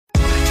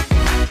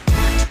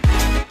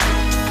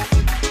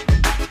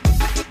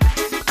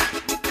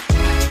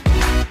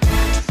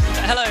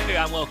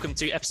welcome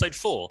to episode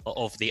 4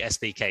 of the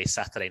SBK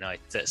Saturday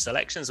Night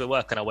Selections. We're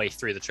working our way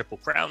through the Triple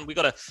Crown. We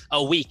got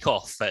a week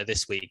off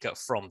this week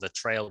from the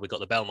trail. We've got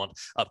the Belmont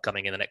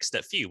upcoming in the next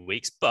few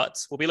weeks, but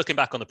we'll be looking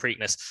back on the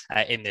Preakness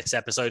in this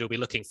episode. We'll be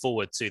looking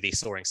forward to the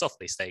Soaring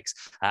Softly Stakes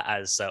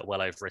as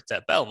well over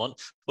at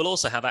Belmont. We'll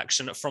also have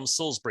action from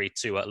Salisbury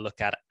to look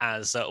at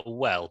as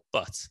well,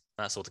 but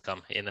that's all to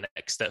come in the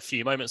next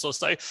few moments or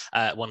so.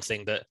 One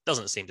thing that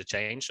doesn't seem to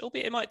change,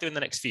 albeit it might do in the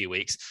next few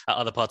weeks,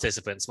 other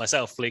participants,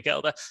 myself, Luke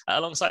Elder,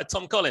 alongside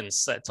Tom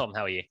Collins. Tom,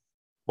 how are you?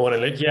 Morning,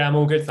 Luke. Yeah, I'm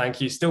all good,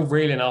 thank you. Still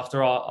reeling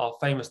after our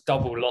famous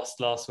double loss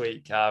last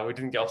week. We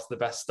didn't get off to the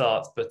best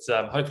start, but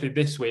hopefully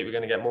this week we're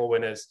going to get more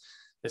winners.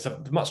 It's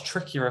a much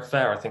trickier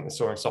affair, I think, the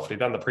Soaring Softly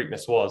than the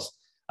Preakness was,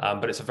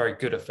 but it's a very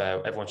good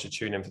affair. Everyone should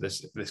tune in for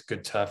this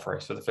good turf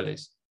race for the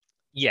fillies.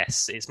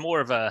 Yes, it's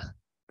more of a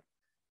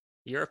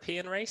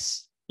European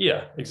race.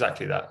 Yeah,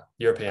 exactly that.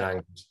 European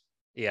angles.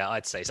 Yeah,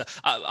 I'd say so.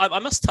 I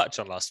must touch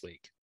on last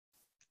week.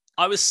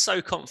 I was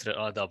so confident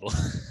on a double.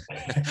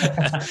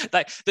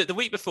 Like the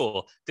week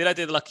before, did I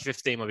do the lucky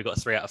 15 where we got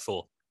 3 out of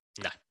 4?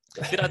 No.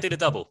 Did I do the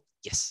double?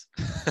 Yes.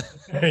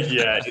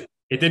 Yeah,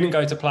 it didn't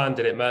go to plan,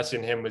 did it? Mercy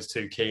and him was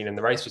too keen and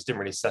the race just didn't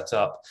really set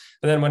up.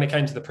 And then when it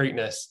came to the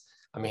Preakness,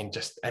 I mean,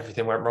 just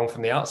everything went wrong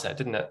from the outset,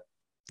 didn't it?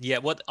 Yeah,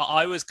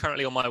 I was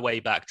currently on my way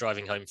back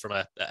driving home from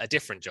a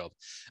different job,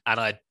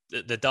 and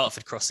the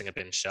Dartford crossing had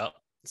been shut,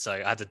 so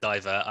I had to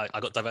divert. I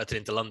got diverted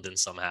into London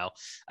somehow,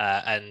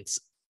 and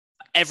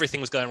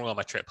everything was going wrong on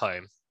my trip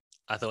home.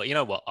 I thought, you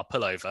know what, I'll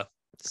pull over,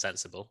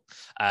 sensible,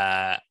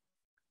 and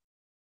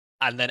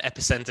then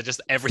Epicenter,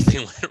 just everything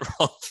went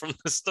wrong from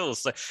the stall.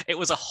 So it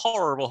was a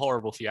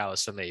horrible few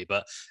hours for me,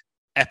 but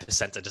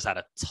Epicenter just had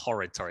a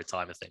torrid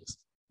time of things.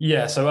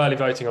 Yeah, so early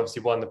voting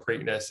obviously won the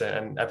Preakness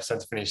and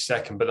Epicenter finished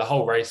second, but the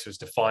whole race was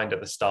defined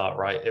at the start,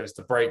 right? It was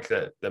the break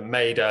that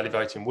made early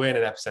voting win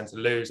and Epicenter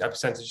lose.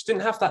 Epicenter just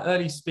didn't have that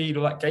early speed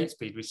or that gate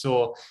speed we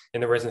saw in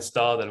the Risen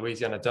Star, the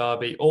Louisiana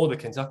Derby, or the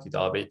Kentucky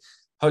Derby.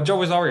 Joe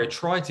Rosario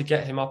tried to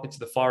get him up into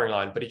the firing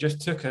line, but he just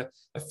took a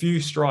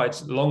few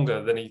strides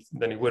longer than he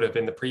would have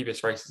in the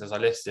previous races, as I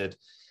listed.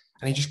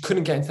 And he just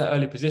couldn't get into that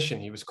early position.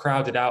 He was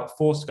crowded out,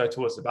 forced to go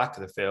towards the back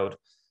of the field.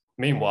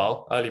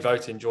 Meanwhile, early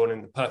voting drawn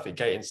in the perfect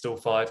gate in stall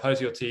 5.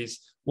 Jose Ortiz,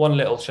 one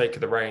little shake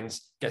of the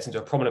reins, gets into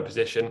a prominent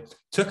position,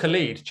 took a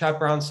lead. Chad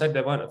Brown said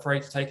they weren't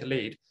afraid to take a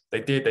lead.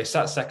 They did. They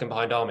sat second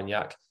behind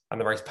Armagnac,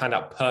 and the race panned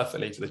out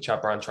perfectly for the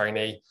Chad Brown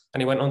trainee,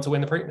 and he went on to win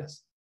the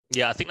Preakness.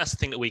 Yeah, I think that's the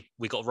thing that we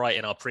got right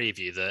in our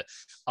preview, that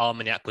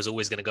Armagnac was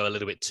always going to go a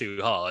little bit too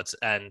hard,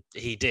 and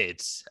he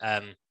did.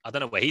 I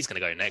don't know where he's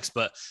going to go next,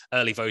 but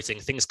early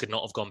voting, things could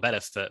not have gone better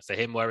for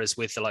him, whereas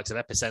with the likes of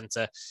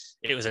Epicenter,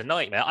 it was a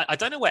nightmare. I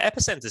don't know where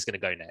Epicenter is going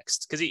to go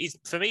next, because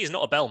for me, he's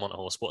not a Belmont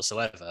horse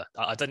whatsoever.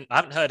 I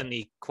haven't heard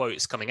any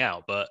quotes coming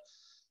out, but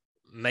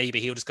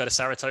maybe he'll just go to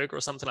Saratoga or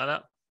something like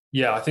that.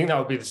 Yeah, I think that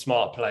would be the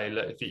smart play.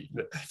 Look,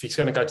 if he's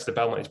going to go to the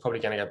Belmont, he's probably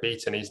going to get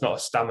beaten. He's not a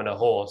stamina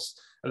horse.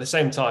 At the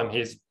same time,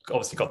 he's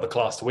obviously got the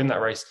class to win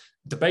that race.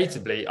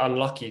 Debatably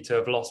unlucky to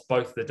have lost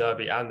both the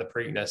Derby and the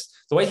Preakness.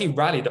 The way he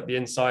rallied up the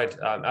inside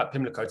at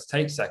Pimlico to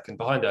take second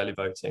behind early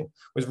voting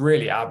was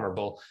really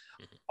admirable.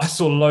 I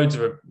saw loads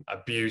of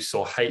abuse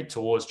or hate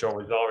towards Joe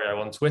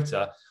Rosario on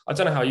Twitter. I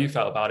don't know how you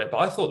felt about it, but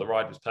I thought the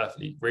ride was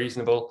perfectly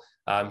reasonable.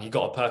 He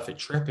got a perfect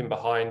trip in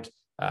behind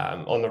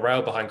on the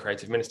rail behind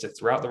Creative Minister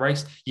throughout the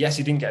race. Yes,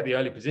 he didn't get the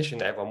early position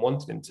that everyone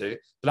wanted him to,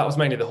 but that was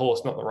mainly the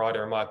horse, not the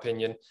rider, in my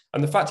opinion.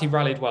 And the fact he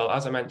rallied well,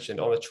 as I mentioned,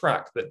 on a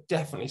track that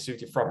definitely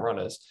suited front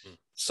runners,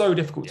 so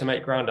difficult to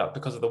make ground up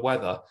because of the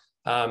weather,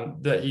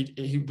 that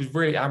he was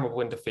really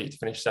admirable in defeat to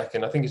finish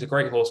second. I think he's a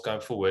great horse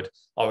going forward.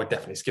 I would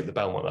definitely skip the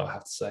Belmont, though, I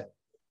have to say.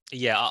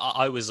 Yeah,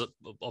 I was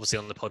obviously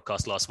on the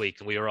podcast last week,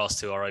 and we were asked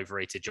who our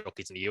overrated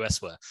jockeys in the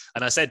US were.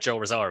 And I said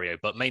Joel Rosario,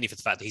 but mainly for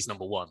the fact that he's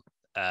number one.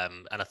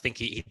 And I think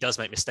he does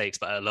make mistakes,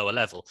 but at a lower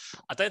level.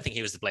 I don't think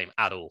he was to blame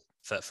at all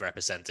for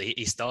Epicenter.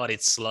 He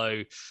started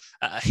slow.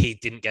 He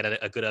didn't get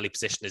a good early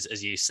position,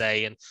 as you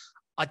say. And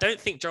I don't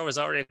think Joel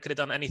Rosario could have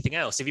done anything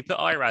else. If you put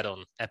Irad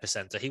on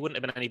Epicenter, he wouldn't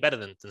have been any better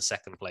than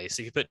second place.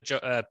 If you put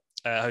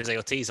Jose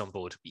Ortiz on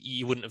board,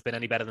 you wouldn't have been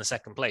any better than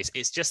second place.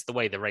 It's just the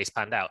way the race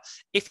panned out.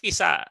 If he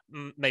sat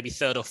maybe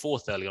third or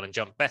fourth early on and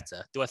jumped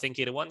better, do I think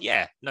he'd have won?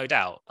 Yeah, no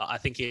doubt. I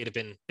think he'd have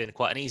been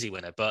quite an easy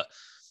winner. But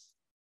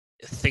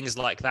things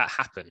like that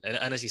happen.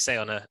 And as you say,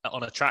 on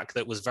a track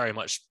that was very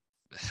much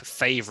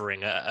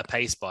favouring a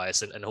pace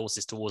bias and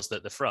horses towards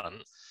the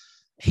front,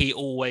 he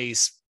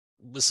always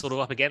was sort of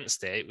up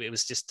against it. It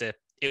was just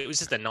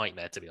a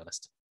nightmare, to be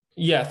honest.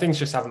 Yeah, things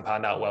just haven't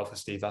panned out well for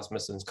Steve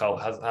Asmussen's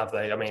colt, have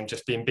they? I mean,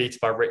 just being beaten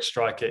by Rich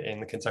Striker in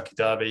the Kentucky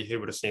Derby, who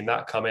would have seen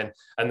that coming?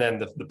 And then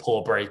the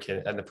poor break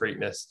and the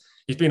Preakness.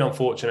 He's been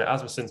unfortunate.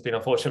 Asmussen's been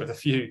unfortunate with a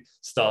few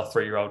star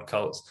 3-year-old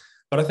colts.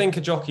 But I think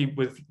a jockey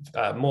with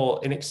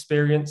more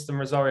inexperience than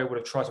Rosario would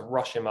have tried to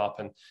rush him up,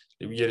 and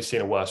you'd have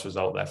seen a worse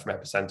result there from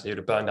Epicenter. He'd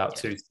have burned out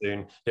too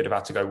soon. He'd have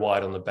had to go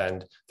wide on the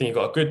bend. I think he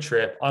got a good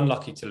trip,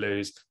 unlucky to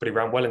lose, but he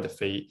ran well in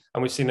defeat.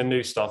 And we've seen a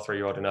new star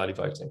 3-year-old in early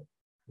voting.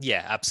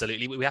 Yeah,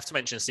 absolutely. We have to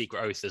mention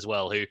Secret Oath as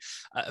well, who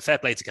fair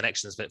play to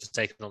Connections for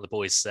taking on the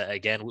boys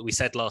again. We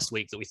said last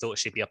week that we thought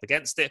she'd be up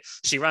against it.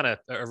 She ran a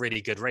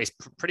really good race,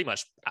 pretty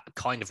much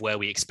kind of where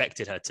we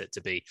expected her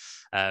to be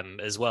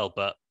as well.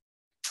 But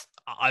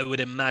I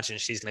would imagine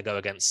she's going to go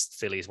against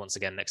fillies once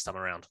again next time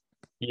around.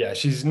 Yeah,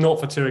 she's 0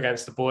 for 2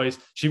 against the boys.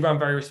 She ran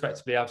very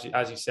respectably,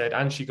 as you said,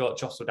 and she got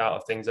jostled out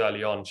of things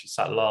early on. She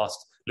sat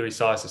last. Louis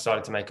Sayers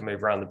decided to make a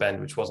move around the bend,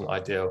 which wasn't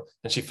ideal.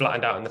 And she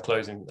flattened out in the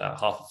closing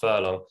half a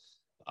furlong.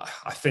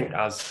 I think,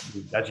 as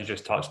you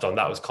just touched on,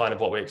 that was kind of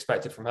what we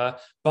expected from her.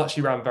 But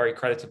she ran very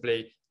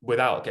creditably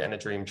without getting a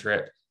dream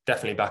trip.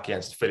 Definitely back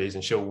against the fillies,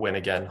 and she'll win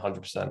again,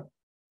 100%.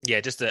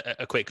 Yeah, just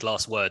a quick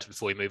last word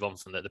before we move on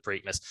from the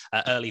Preakness.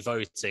 Early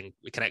voting,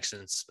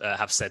 Connections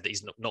have said that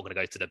he's not going to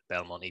go to the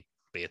Belmont. He'd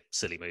be a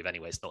silly move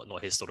anyway. It's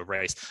not his sort of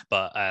race.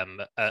 But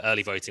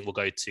early voting will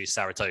go to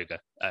Saratoga,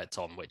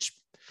 Tom, which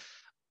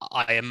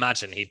I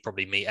imagine he'd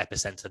probably meet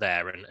epicenter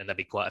there, and there'd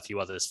be quite a few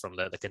others from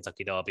the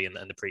Kentucky Derby and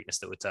the Preakness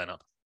that would turn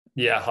up.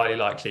 Yeah, highly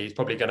likely. He's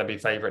probably going to be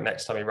favourite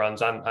next time he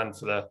runs, and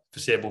for the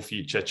foreseeable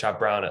future, Chad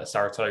Brown at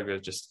Saratoga,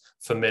 just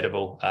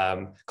formidable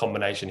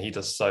combination. He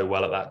does so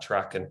well at that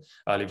track, and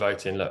early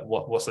voting. Look,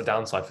 what's the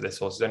downside for this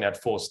horse? He's only had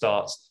 4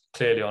 starts,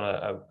 clearly on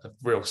a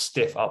real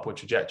stiff upward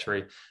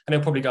trajectory, and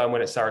he'll probably go and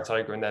win at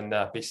Saratoga and then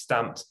be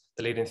stamped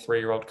the leading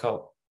 3-year-old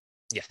colt.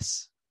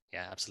 Yes.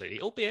 Yeah, absolutely.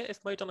 Albeit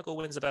if Mo Donegal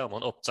wins the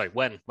Belmont,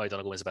 when Mo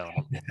Donegal wins the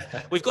Belmont,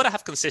 we've got to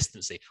have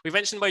consistency. We've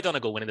mentioned Mo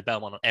Donegal winning the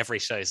Belmont on every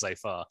show so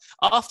far.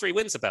 After he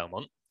wins the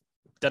Belmont,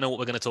 don't know what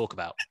we're going to talk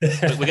about.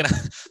 But we're gonna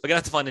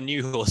have to find a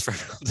new horse for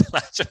everyone to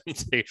latch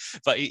onto.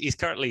 But he's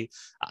currently,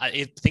 I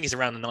think he's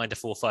around the 9 to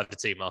 4, 5 to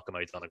 2 mark of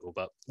Mo Donegal.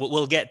 But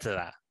we'll get to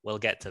that. We'll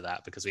get to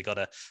that because we got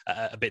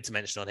a bit to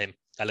mention on him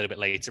a little bit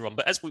later on.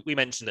 But as we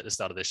mentioned at the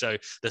start of the show,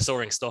 the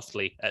Soaring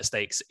Softly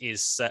Stakes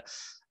is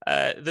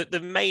the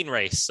main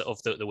race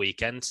of the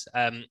weekend.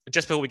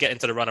 Just before we get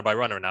into the runner by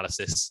runner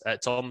analysis,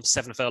 Tom,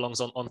 7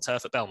 furlongs on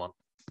turf at Belmont.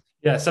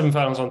 Yeah, 7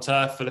 furlongs on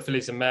turf for the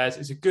fillies and mares.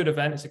 It's a good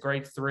event. It's a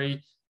grade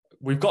 3.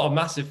 We've got a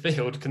massive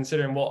field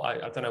considering what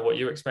I don't know what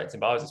you were expecting,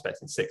 but I was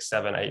expecting 6,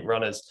 7, 8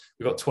 runners.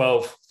 We've got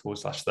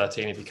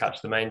 12/13 if you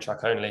catch the main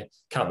track only,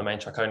 count the main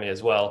track only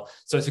as well.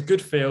 So it's a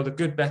good field, a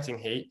good betting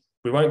heat.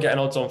 We won't get an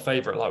odds on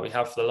favourite like we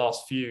have for the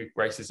last few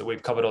races that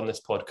we've covered on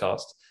this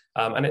podcast.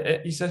 And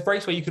it's a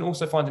race where you can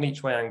also find an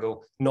each way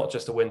angle, not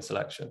just a win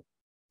selection.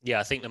 Yeah,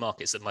 I think the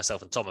markets that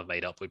myself and Tom have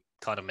made up would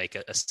kind of make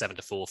a 7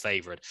 to 4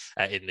 favourite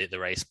in the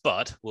race,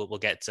 but we'll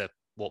get to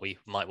what we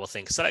might well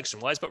think selection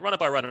wise. But runner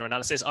by runner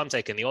analysis, I'm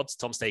taking the odds,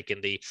 Tom's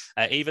taking the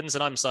evens,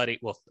 and I'm starting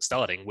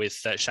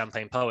with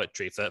Champagne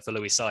Poetry for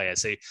Louis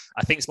Sayers, who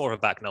I think is more of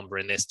a back number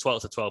in this.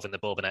 12 to 12 in the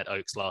Bourbonnette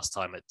Oaks last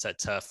time at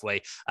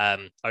Turfway.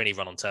 Only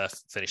run on turf,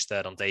 finished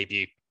 3rd on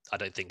debut. I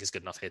don't think is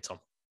good enough here, Tom.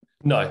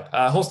 No,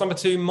 horse number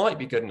 2 might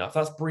be good enough.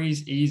 That's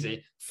Breeze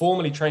Easy,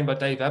 formerly trained by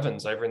Dave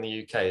Evans over in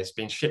the UK. It's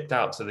been shipped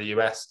out to the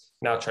US,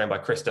 now trained by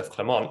Christophe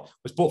Clement.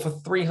 Was bought for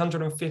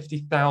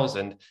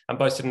 $350,000 and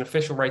boasted an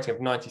official rating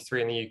of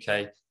 93 in the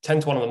UK.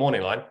 10 to 1 on the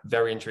morning line.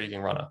 Very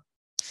intriguing runner.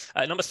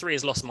 Number 3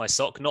 is Lost My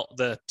Sock, not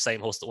the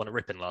same horse that won a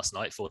Ripon last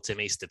night for Tim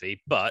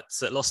Easterby, but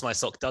Lost My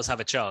Sock does have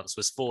a chance.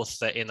 Was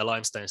 4th in the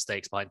Limestone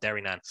Stakes behind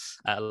Derrynan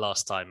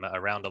last time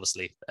around.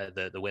 Obviously,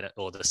 the winner,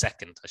 or the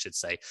second, I should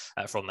say,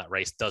 from that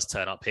race does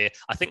turn up here.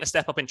 I think the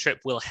step up in trip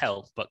will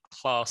help, but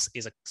class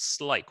is a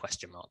slight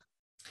question mark.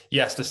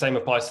 Yes, the same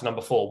applies to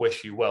number 4,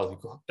 Wish You Well.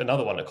 You've got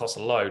another one that costs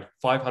a load,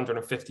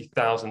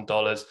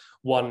 $550,000.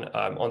 Won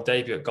on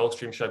debut at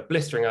Gulfstream, showed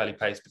blistering early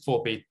pace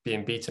before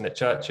being beaten at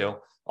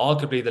Churchill.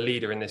 Arguably the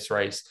leader in this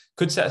race.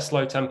 Could set a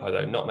slow tempo,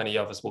 though. Not many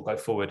others will go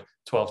forward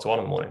 12 to 1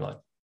 on the morning line.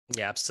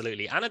 Yeah,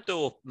 absolutely.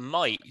 Anador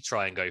might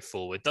try and go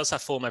forward. Does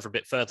have form over a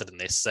bit further than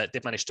this.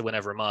 Did manage to win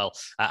over a mile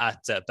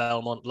at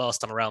Belmont.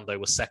 Last time around, though,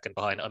 was second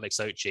behind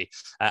Omixochi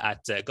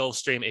at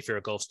Gulfstream. If you're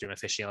a Gulfstream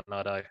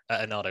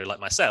aficionado like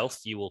myself,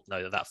 you will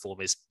know that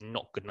form is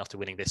not good enough to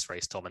winning this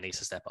race, Tom, and needs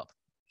to step up.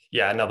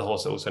 Yeah, another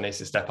horse that also needs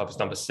to step up is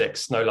number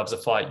 6, Snow Loves a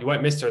Fight. You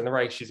won't miss her in the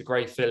race. She's a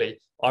grey filly.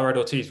 Irad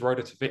Ortiz rode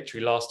her to victory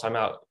last time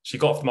out. She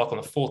got off the mark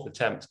on the 4th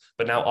attempt,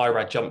 but now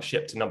Irad jumped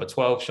ship to number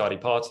 12, Shadi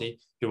Party,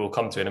 who we'll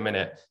come to in a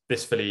minute.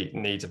 This filly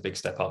needs a big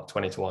step up,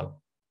 20 to 1.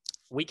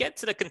 We get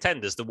to the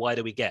contenders, the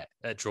wider we get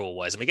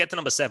draw-wise. And we get to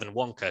number 7,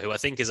 Wonka, who I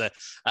think is a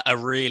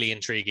really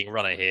intriguing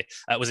runner here.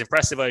 Was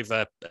impressive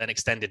over an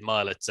extended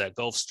mile at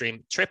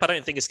Gulfstream. Trip, I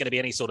don't think it's going to be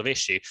any sort of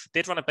issue.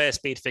 Did run a bare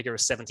speed figure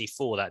of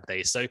 74 that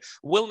day, so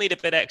we'll need a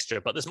bit extra,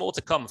 but there's more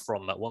to come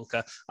from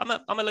Wonka.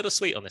 I'm a little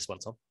sweet on this one,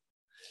 Tom.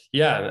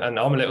 Yeah, and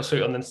I'm a little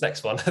sweet on this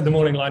next one. The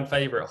morning line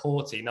favourite,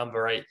 Haughty,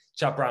 number 8,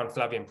 Chad Brown,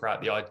 Flavian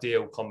Pratt, the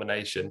ideal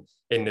combination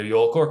in New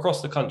York or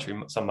across the country,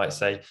 some might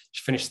say.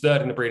 She finished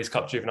 3rd in the Breeders'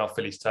 Cup Juvenile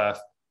Fillies Turf.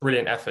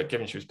 Brilliant effort,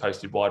 given she was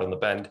posted wide on the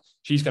bend.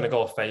 She's going to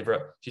go off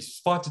favourite. She's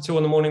 5 to 2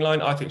 on the morning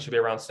line. I think she'll be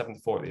around 7 to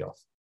 4 at the off.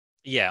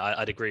 Yeah,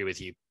 I'd agree with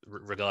you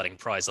regarding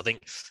price. I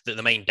think that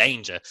the main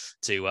danger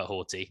to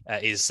Horty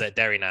is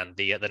Derrynand,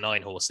 the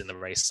 9 horse in the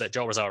race.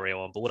 Joel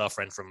Rosario on board, our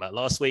friend from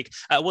last week,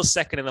 was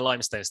second in the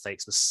Limestone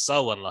Stakes, was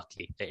so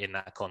unlucky in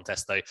that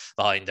contest, though,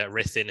 behind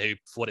Rithin, who,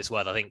 for what it's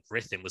worth, I think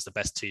Rithin was the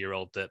best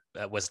 2-year-old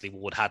that Wesley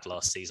Ward had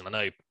last season. I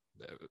know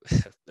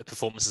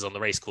performances on the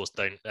racecourse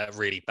don't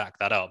really back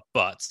that up,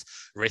 but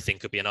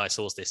Rithin could be a nice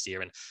horse this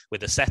year. And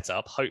with the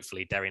setup,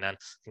 hopefully Derrynand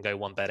can go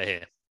one better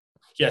here.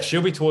 Yeah,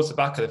 she'll be towards the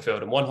back of the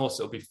field, and one horse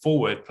that will be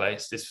forward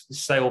placed is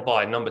Sail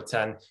By, number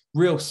 10.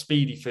 Real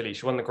speedy filly.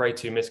 She won the Grade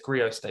 2 Miss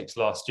Griot Stakes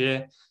last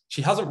year.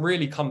 She hasn't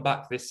really come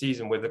back this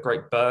season with a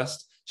great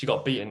burst. She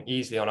got beaten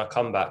easily on her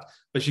comeback,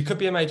 but she could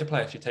be a major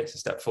player if she takes a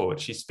step forward.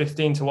 She's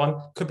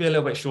 15-1, could be a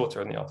little bit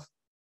shorter in the off.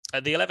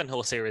 The 11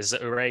 horse here is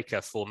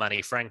Eureka for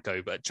Manny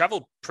Franco, but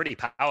travelled pretty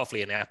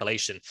powerfully in the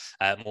Appellation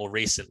more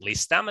recently.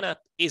 Stamina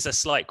is a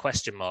slight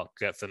question mark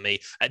for me.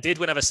 Did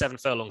win over 7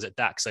 furlongs at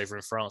Dax over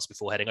in France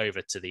before heading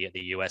over to the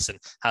US, and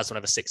has won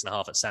over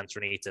 6.5 at Santa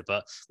Anita,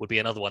 but would be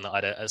another one that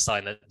I'd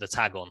assign the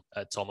tag on,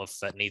 Tom, of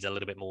needs a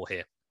little bit more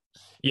here.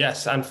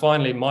 Yes, and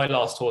finally, my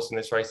last horse in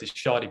this race is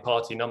Shardy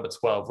Party, number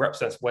 12,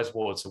 represents Wes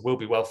Ward, so will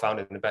be well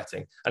founded in the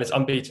betting, and it's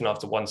unbeaten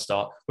after one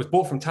start. Was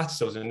bought from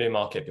Tattersalls in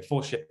Newmarket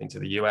before shipping to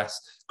the US,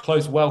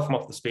 closed well from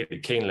off the speed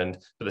at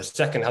Keeneland, but the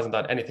second hasn't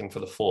done anything for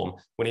the form.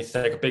 We need to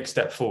take a big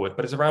step forward,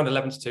 but it's around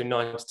 11-2,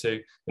 9-2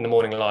 in the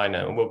morning line,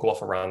 and we'll go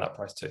off around that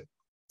price too.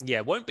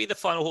 Yeah, won't be the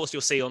final horse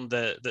you'll see on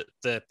the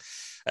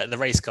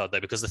race card, though,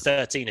 because the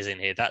 13 is in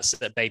here. That's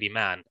Baby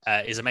Man,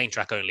 is a main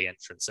track only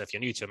entrance. So if you're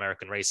new to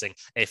American racing,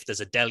 if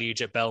there's a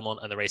deluge at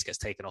Belmont and the race gets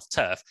taken off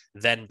turf,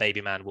 then Baby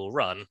Man will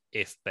run.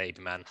 If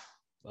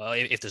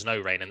there's no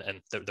rain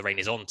and the rain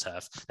is on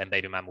turf, then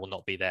Baby Man will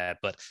not be there.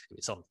 But if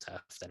it's on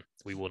turf, then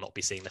we will not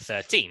be seeing the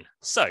 13.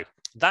 So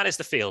that is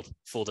the field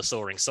for the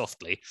Soaring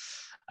Softly.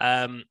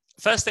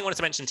 First thing I wanted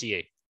to mention to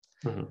you,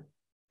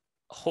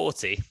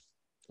 Horty.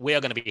 We are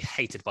going to be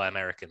hated by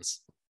Americans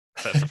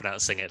for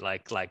pronouncing it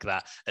like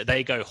that.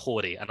 They go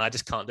Horty, and I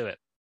just can't do it.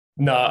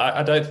 No,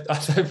 I don't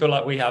feel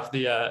like we have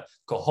the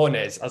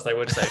cojones, as they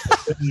would say.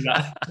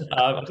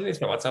 I didn't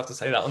expect myself to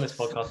say that on this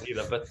podcast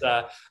either, but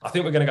I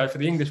think we're going to go for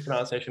the English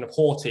pronunciation of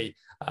Horty.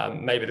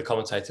 Maybe the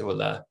commentator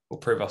will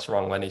prove us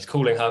wrong when he's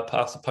calling her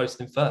past the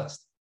posting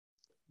first.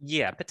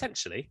 Yeah,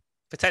 potentially.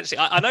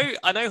 I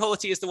know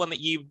Horty is the one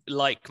that you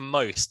like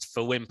most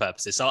for win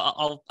purposes. So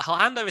I'll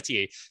hand over to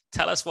you.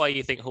 Tell us why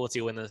you think Horty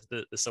will win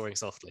the Soaring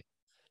Softly.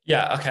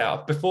 Yeah,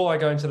 okay. Before I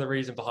go into the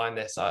reason behind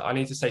this, I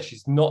need to say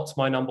she's not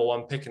my number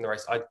one pick in the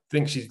race. I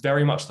think she's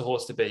very much the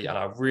horse to beat, and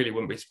I really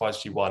wouldn't be surprised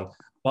if she won.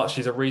 But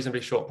she's a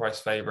reasonably short price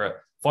favourite.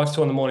 5-2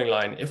 on the morning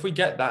line. If we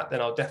get that, then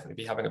I'll definitely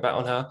be having a bet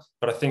on her.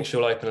 But I think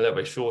she'll open a little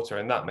bit shorter,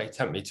 and that may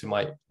tempt me to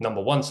my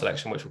number one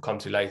selection, which we'll come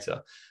to later.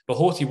 But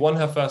Horty won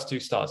her first 2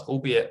 starts,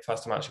 albeit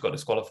first time out she got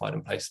disqualified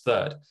and placed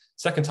 3rd.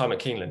 Second time at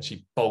Keeneland,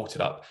 she bolted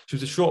up. She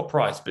was a short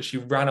price, but she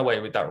ran away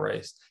with that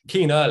race.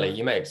 Keen early,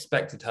 you may have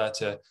expected her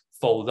to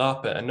fold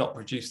up and not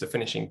produce the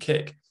finishing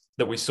kick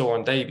that we saw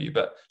on debut,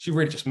 but she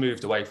really just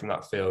moved away from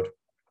that field.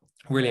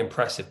 Really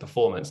impressive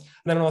performance. And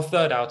then on her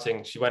 3rd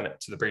outing, she went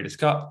to the Breeders'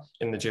 Cup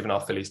in the Juvenile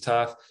Fillies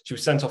turf. She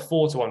was sent off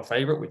 4-1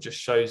 favourite, which just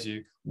shows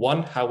you,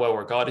 1, how well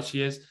regarded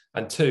she is,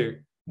 and 2,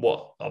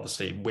 what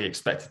obviously we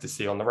expected to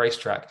see on the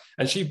racetrack.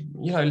 And she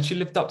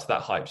lived up to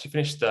that hype. She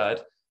finished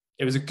 3rd.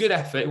 It was a good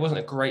effort. It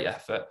wasn't a great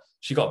effort.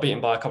 She got beaten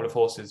by a couple of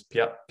horses,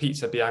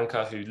 Pizza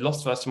Bianca, who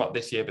lost first time up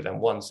this year, but then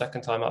won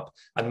second time up,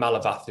 and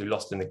Malavath, who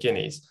lost in the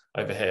Guineas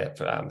over here,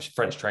 for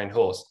French-trained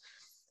horse.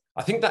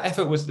 I think that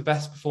effort was the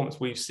best performance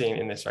we've seen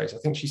in this race. I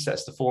think she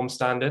sets the form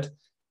standard.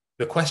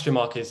 The question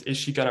mark is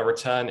she going to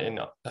return in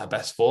her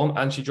best form?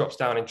 And she drops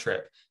down in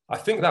trip. I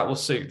think that will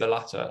suit the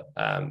latter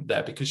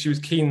there, because she was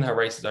keen in her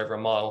races over a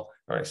mile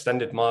or an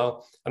extended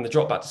mile, and the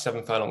drop back to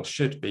 7 furlongs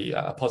should be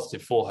a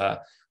positive for her.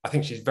 I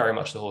think she's very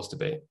much the horse to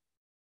beat.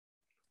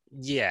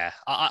 Yeah,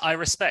 I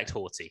respect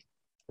Horty,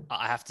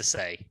 I have to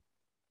say.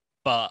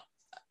 But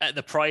at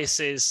the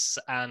prices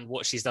and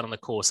what she's done on the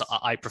course,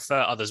 I prefer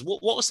others.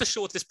 What was the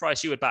shortest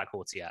price you would back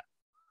Horty at?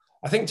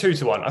 I think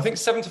 2-1. I think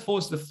 7-4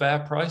 is the fair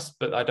price,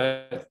 but I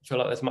don't feel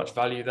like there's much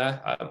value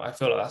there. I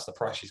feel like that's the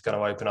price she's going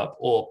to open up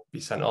or be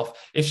sent off.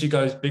 If she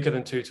goes bigger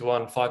than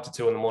 2-1,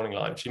 5-2 on the morning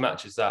line, if she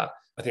matches that,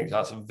 I think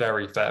that's a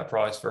very fair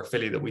price for a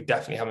filly that we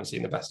definitely haven't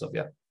seen the best of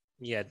yet.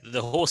 Yeah,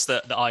 the horse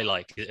that I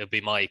like, it would be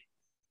my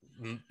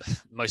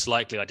most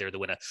likely idea of the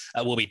winner,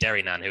 will be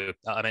Derrynand, who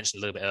I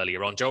mentioned a little bit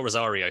earlier on. Joel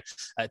Rosario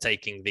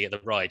taking the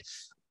ride.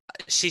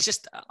 She's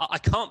just, I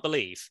can't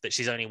believe that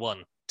she's only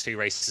won 2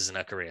 races in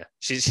her career.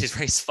 She's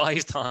raced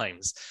 5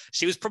 times.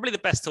 She was probably the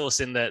best horse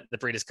in the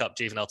Breeders' Cup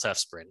Juvenile Turf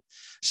Sprint.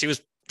 She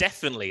was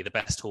definitely the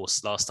best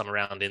horse last time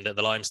around in the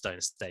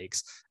Limestone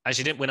Stakes, and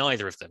she didn't win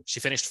either of them.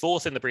 She finished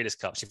 4th in the Breeders'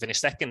 Cup. She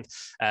finished 2nd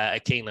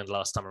at Keeneland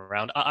last time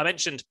around. I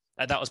mentioned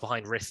That was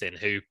behind Rithin,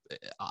 who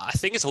I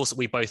think is a horse that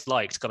we both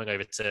liked coming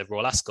over to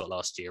Royal Ascot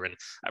last year. And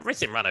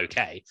Rithin ran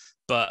okay,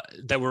 but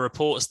there were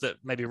reports that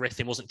maybe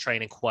Rithin wasn't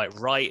training quite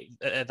right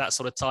at that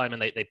sort of time,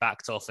 and they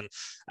backed off, and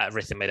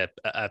Rithin made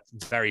a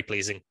very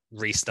pleasing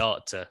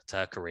restart to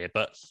her career.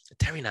 But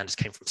Derry Nan just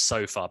came from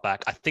so far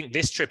back. I think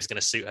this trip is going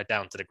to suit her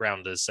down to the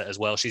ground as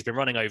well. She's been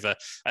running over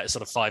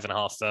sort of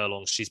 5.5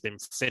 furlongs. She's been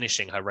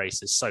finishing her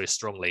races so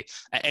strongly.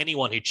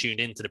 Anyone who tuned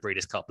into the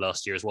Breeders' Cup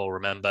last year as well,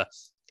 remember,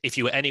 if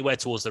you were anywhere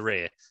towards the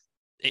rear,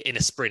 in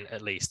a sprint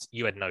at least,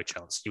 you had no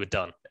chance. You were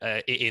done.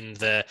 In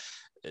the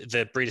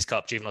Breeders'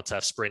 Cup Juvenile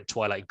Turf Sprint,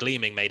 Twilight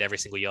Gleaming made every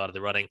single yard of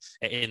the running.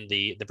 In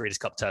the Breeders'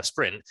 Cup Turf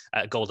Sprint,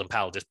 Golden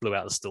Pal just blew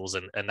out the stalls,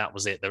 and that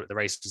was it. The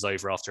race was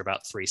over after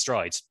about 3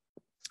 strides.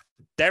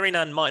 Derry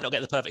Nan might not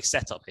get the perfect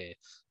setup here,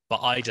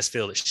 but I just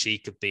feel that she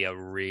could be a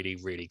really,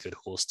 really good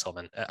horse, Tom.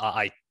 And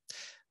I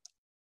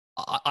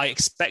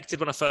expected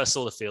when I first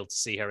saw the field to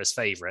see her as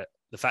favourite.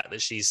 The fact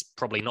that she's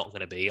probably not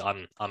going to be,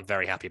 I'm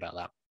very happy about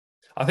that.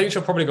 I think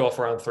she'll probably go off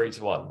around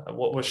 3-1.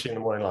 What was she in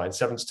the morning line?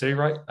 7-2,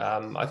 right?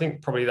 I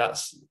think probably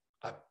that's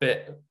a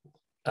bit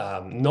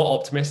not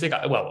optimistic.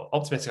 Well,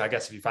 optimistic, I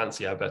guess, if you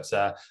fancy her, but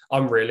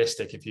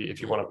unrealistic if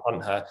you want to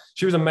punt her.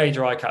 She was a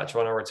major eye catcher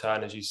on her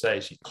return, as you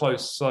say. She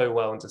closed so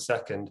well into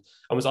second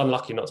and was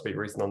unlucky not to beat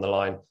Ruthin on the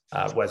line.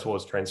 Wes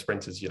Ward's trained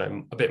sprinters,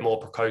 a bit more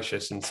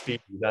precocious and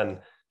speedy than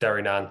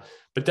Derry Nan.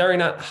 But Derry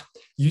Nan,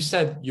 you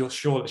said you're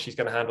sure that she's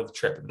going to handle the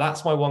trip.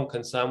 That's my one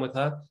concern with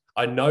her.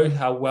 I know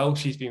how well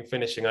she's been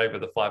finishing over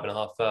the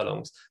 5.5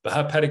 furlongs, but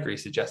her pedigree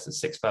suggests that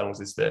 6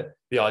 furlongs is the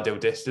ideal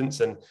distance.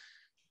 And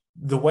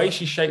the way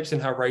she shapes in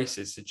her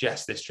races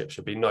suggests this trip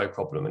should be no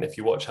problem. And if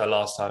you watch her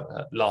last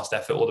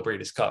effort or the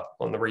Breeders' Cup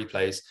on the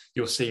replays,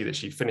 you'll see that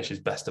she finishes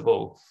best of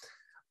all.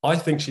 I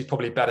think she's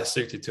probably better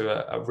suited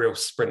to a real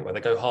sprint where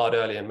they go hard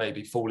early and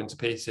maybe fall into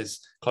pieces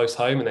close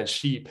home, and then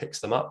she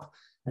picks them up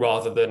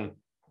rather than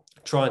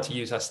trying to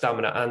use her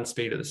stamina and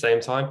speed at the same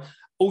time.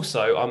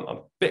 Also, I'm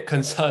a bit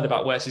concerned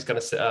about where she's going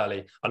to sit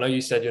early. I know you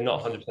said you're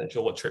not 100%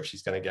 sure what trip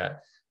she's going to get.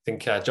 I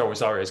think Joel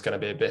Rosario is going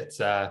to be a bit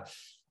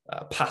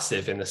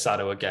passive in the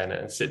saddle again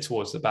and sit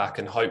towards the back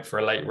and hope for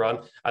a late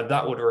run. And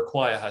that would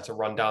require her to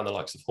run down the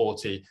likes of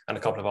Haughty and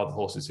a couple of other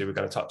horses who we're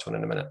going to touch on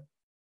in a minute.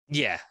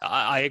 Yeah,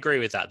 I agree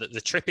with that.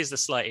 The trip is the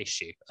slight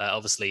issue.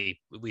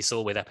 Obviously, we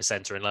saw with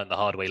Epicenter and learned the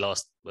hard way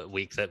last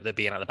week that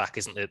being at the back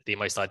isn't the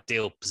most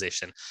ideal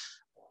position.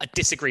 I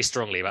disagree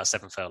strongly about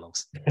 7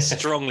 furlongs.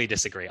 Strongly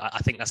disagree. I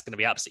think that's going to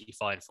be absolutely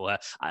fine for her.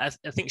 I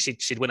think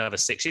she'd win over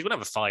 6. She'd win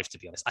over 5, to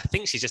be honest. I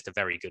think she's just a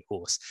very good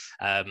horse.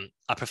 I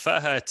prefer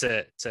her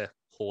to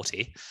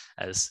Haughty,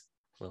 as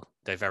we'll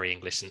go very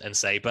English and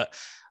say, but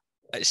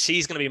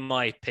she's going to be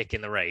my pick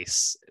in the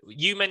race.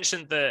 You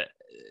mentioned that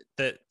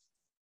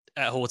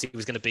Haughty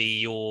was going to be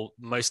your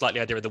most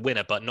likely idea of the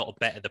winner, but not a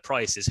bet at the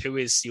prices. Who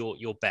is your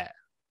bet?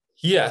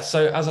 Yeah,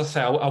 so as I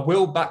say, I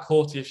will back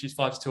Haughty if she's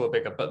 5-2 or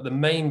bigger, but the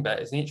main bet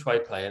is an each way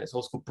play, and it's a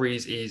horse called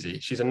Breeze Easy.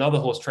 She's another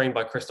horse trained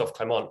by Christophe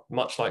Clement,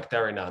 much like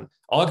Derry Nan.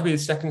 Arguably the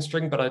second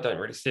string, but I don't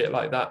really see it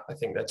like that. I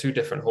think they're 2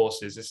 different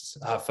horses. This is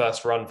her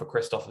first run for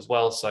Christophe as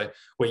well, so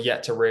we're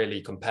yet to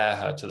really compare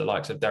her to the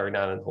likes of Derry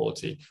Nan and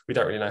Haughty. We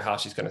don't really know how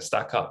she's going to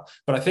stack up,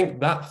 but I think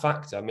that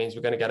factor means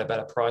we're going to get a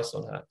better price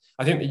on her.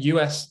 I think the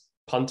US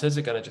punters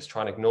are going to just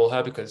try and ignore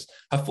her because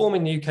her form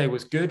in the UK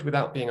was good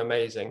without being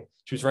amazing.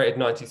 She was rated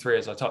 93,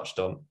 as I touched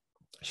on.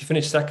 She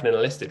finished second in a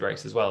listed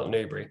race as well at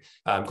Newbury.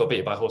 Got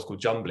beaten by a horse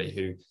called Jumbly,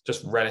 who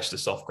just relished the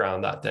soft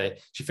ground that day.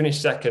 She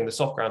finished second. The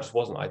soft ground just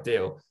wasn't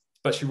ideal,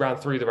 but she ran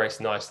through the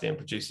race nicely and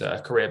produced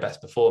a career best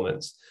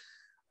performance.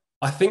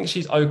 I think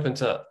she's open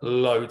to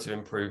loads of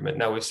improvement.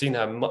 Now, we've seen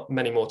her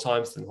many more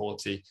times than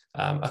Haughty,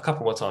 a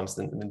couple more times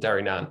than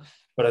Derry Nan,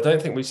 but I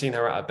don't think we've seen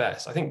her at her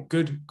best. I think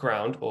good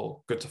ground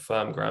or good to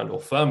firm ground or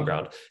firm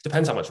ground,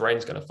 depends how much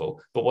rain's going to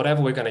fall, but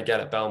whatever we're going to get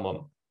at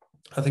Belmont,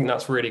 I think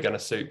that's really going to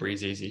suit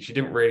Breeze Easy. She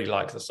didn't really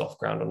like the soft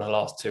ground on her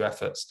last 2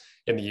 efforts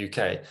in the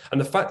UK. And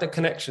the fact that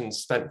Connections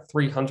spent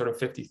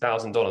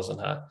 $350,000 on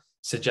her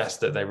suggests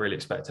that they really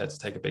expect her to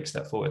take a big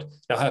step forward.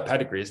 Now, her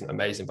pedigree isn't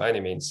amazing by any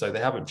means, so they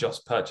haven't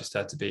just purchased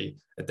her to be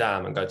a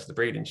dam and go to the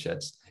breeding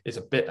sheds.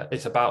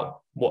 It's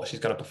about what she's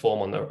going to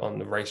perform on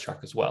the racetrack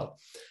as well.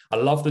 I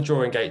love the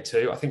drawing gate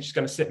too. I think she's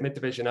going to sit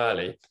mid-division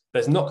early.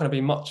 There's not going to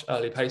be much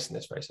early pace in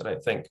this race, I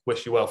don't think.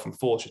 Wish You Well from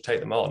 4 should take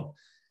them on.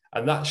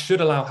 And that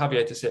should allow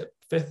Javier to sit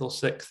 5th or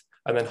 6th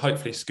and then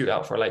hopefully scoot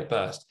out for a late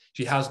burst.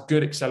 She has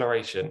good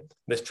acceleration.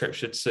 This trip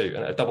should suit.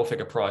 And at a double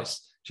figure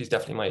price, she's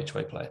definitely my each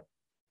way play.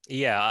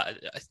 Yeah,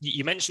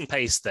 you mentioned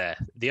pace there.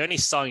 The only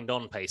signed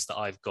on pace that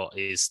I've got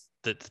is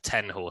the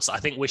 10 horse. I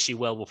think Wish You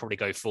Well will probably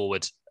go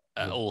forward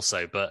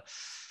also, but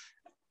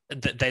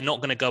they're not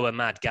going to go a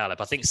mad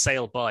gallop. I think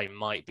Sail By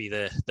might be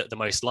the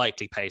most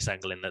likely pace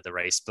angle in the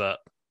race, but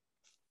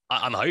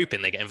I'm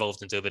hoping they get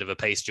involved into a bit of a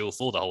pace duel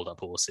for the hold-up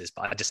horses,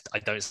 but I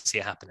don't see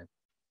it happening.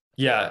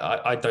 Yeah,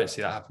 I don't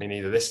see that happening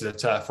either. This is a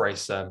turf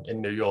race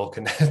in New York,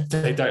 and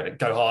they don't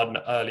go hard and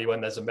early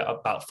when there's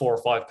about 4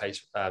 or 5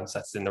 pace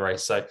setters in the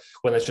race. So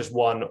when there's just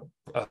 1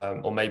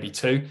 or maybe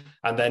 2,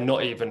 and they're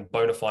not even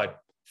bona fide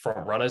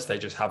front runners, they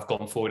just have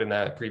gone forward in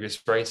their previous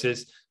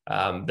races,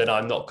 then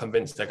I'm not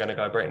convinced they're going to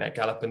go breakneck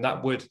gallop. And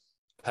that would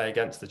pay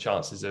against the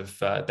chances of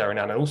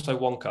Derrynn and also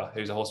Wonka,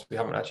 who's a horse we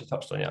haven't actually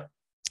touched on yet.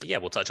 Yeah,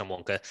 we'll touch on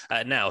Wonka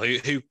now,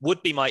 who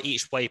would be my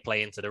each way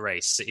play into the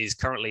race. Is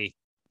currently,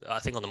 I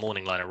think, on the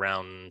morning line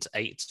around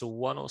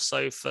 8-1 or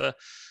so for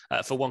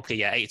Wonka.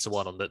 Yeah,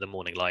 8-1 on the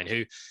morning line,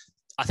 who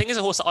I think is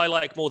a horse that I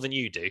like more than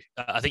you do.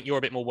 I think you're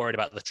a bit more worried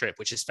about the trip,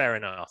 which is fair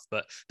enough.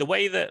 But the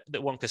way that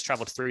Wonka's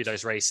travelled through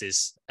those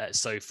races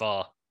so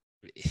far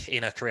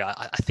in her career,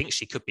 I think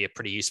she could be a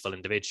pretty useful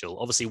individual.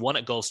 Obviously, won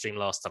at Gulfstream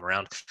last time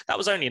around. That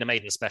was only in a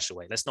maiden special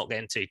weight. Let's not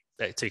get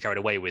too carried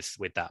away with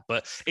that.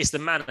 But it's the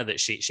manner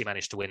that she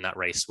managed to win that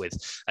race with.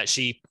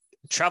 She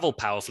travelled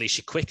powerfully,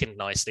 she quickened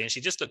nicely, and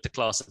she just looked a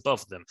class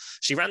above them.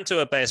 She ran to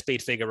a bare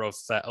speed figure of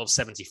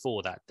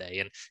 74 that day,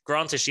 and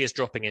granted she is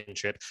dropping in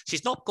trip,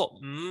 she's not got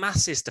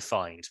masses to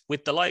find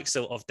with the likes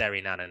of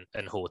Derrynn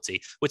and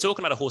Haughty. We're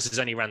talking about a horse who's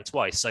only ran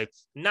twice, so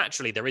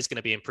naturally there is going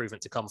to be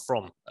improvement to come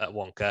from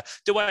Wonka.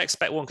 Do I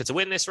expect Wonka to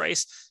win this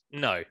race?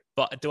 No,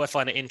 but do I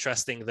find it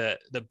interesting that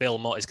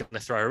Belmont is going to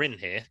throw her in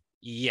here?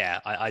 Yeah,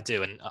 I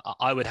do, and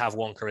I would have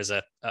Wonka as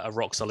a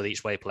rock solid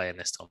each way play in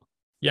this, Tom.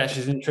 Yeah,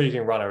 she's an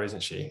intriguing runner,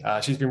 isn't she?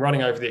 She's been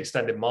running over the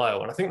extended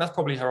mile, and I think that's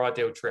probably her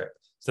ideal trip.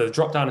 So the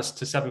drop down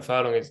to 7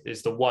 furlong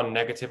is the one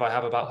negative I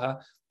have about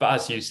her. But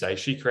as you say,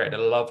 she created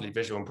a lovely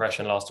visual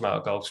impression last time out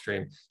at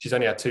Gulfstream. She's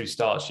only had 2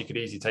 starts. She could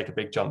easily take a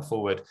big jump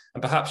forward,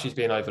 and perhaps she's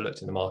being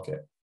overlooked in the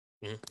market.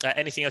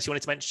 Anything else you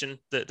wanted to mention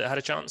that had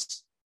a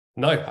chance?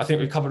 No, I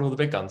think we've covered all the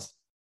big guns.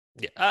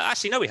 Yeah,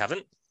 actually, no, we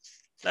haven't.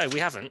 No, we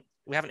haven't.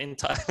 We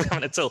haven't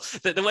at all.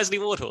 The Wesley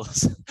Ward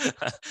horse,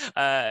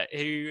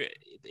 who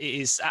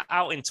is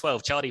out in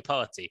 12, Chardy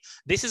Party.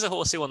 This is a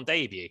horse who on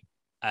debut,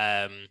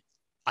 I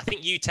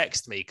think you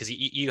texted me because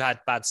you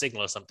had bad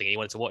signal or something. And you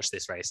wanted to watch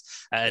this race,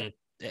 and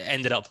it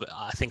ended up,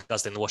 I think I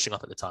was in the washing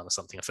up at the time or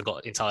something. I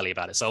forgot entirely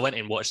about it. So I went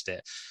and watched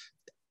it.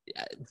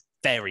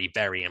 Very,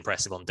 very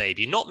impressive on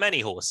debut. Not many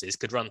horses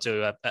could run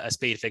to a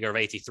speed figure of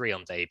 83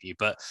 on debut,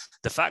 but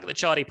the fact that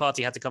Chardy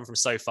Party had to come from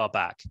so far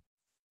back,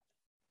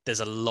 there's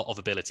a lot of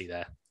ability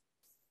there.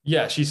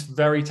 Yeah, she's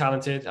very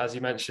talented. As you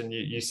mentioned,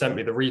 you sent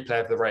me the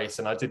replay of the race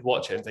and I did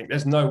watch it and think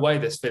there's no way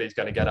this filly's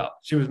going to get up.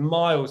 She was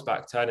miles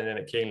back turning in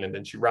at Keeneland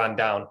and she ran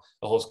down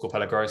a horse called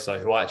Pelagroso,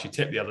 who I actually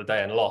tipped the other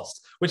day and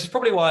lost, which is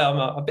probably why I'm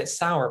a bit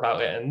sour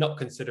about it and not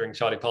considering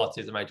Chardy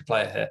Party as a major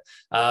player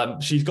here.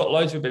 She's got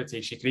loads of ability.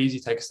 She could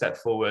easily take a step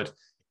forward.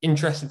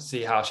 Interested to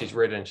see how she's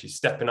ridden. She's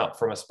stepping up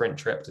from a sprint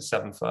trip to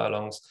 7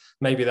 furlongs.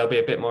 Maybe they'll be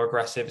a bit more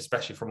aggressive,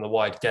 especially from the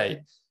wide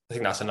gate. I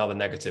think that's another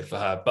negative for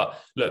her. But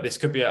look, this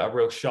could be a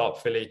real sharp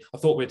filly. I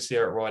thought we'd see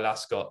her at Royal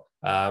Ascot,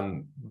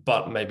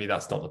 but maybe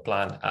that's not the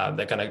plan.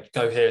 They're going to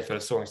go here for the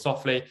Soaring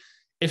Softly.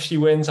 If she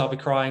wins, I'll be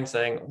crying,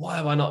 saying, why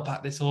have I not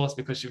backed this horse?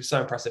 Because she was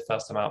so impressive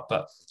first time out,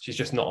 but she's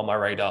just not on my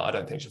radar. I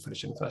don't think she'll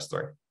finish in the first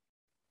 3.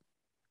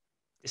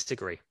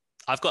 Disagree.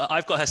 I've got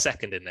her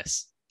second in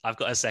this. I've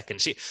got her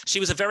second. She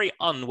was a very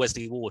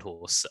un-Wesley Ward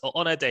horse.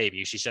 On her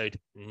debut, she showed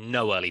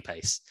no early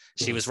pace.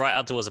 She was right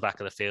out towards the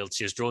back of the field.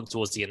 She was drawn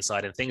towards the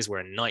inside and things were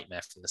a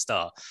nightmare from the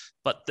start.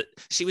 But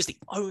she was the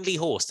only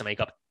horse to make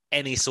up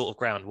any sort of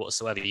ground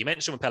whatsoever. You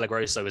mentioned when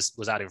Pelagroso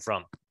was out in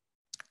front,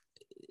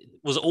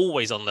 was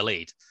always on the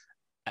lead.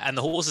 And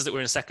the horses that were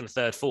in second,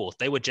 third, fourth,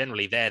 they were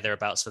generally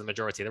thereabouts for the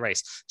majority of the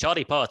race.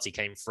 Chardy Party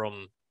came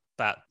from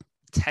about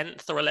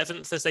 10th or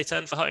 11th as they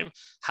turned for home,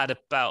 had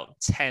about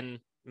 10,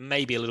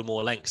 maybe a little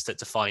more lengths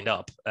to find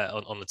up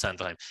on the turn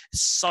for home.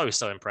 So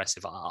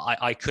impressive.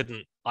 I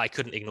couldn't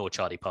ignore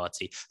Chardy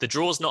Party. The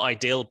draw's not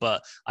ideal,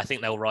 but I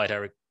think they'll ride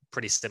her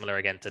pretty similar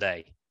again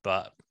today.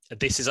 But I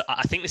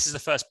think this is the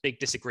first big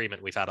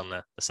disagreement we've had on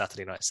the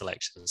Saturday night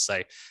selection.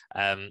 So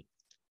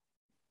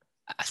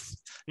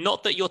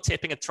not that you're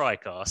tipping a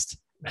TriCast.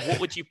 What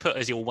would you put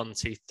as your 1,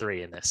 2,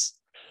 3 in this?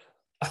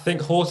 I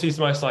think Haughty's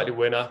the most likely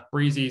winner.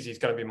 Breeze Easy is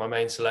going to be my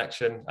main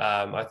selection.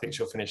 I think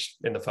she'll finish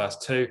in the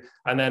first 2.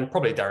 And then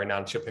probably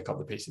Derrynn, she'll pick up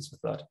the pieces for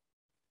third.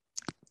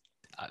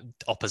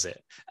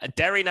 Opposite.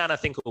 Derrynn, I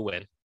think, will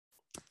win.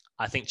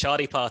 I think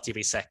Chardy Party will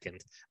be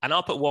second. And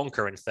I'll put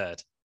Wonka in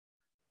third.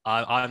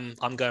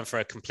 I'm going for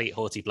a complete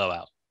Haughty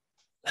blowout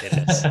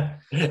in this.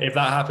 If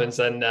that happens,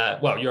 then,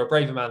 well, you're a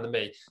braver man than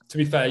me. To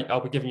be fair,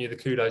 I'll be giving you the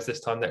kudos this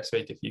time next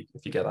week if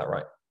you get that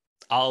right.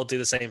 I'll do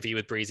the same for you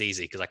with Breeze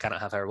Easy because I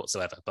cannot have her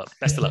whatsoever. But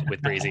best of luck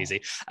with Breeze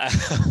Easy.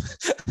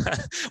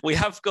 We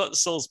have got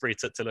Salisbury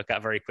to look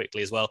at very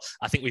quickly as well.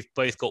 I think we've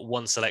both got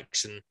one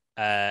selection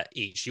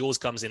each. Yours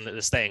comes in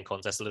the staying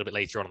contest a little bit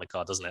later on in the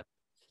card, doesn't it?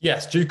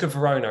 Yes, Duke of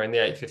Verona in the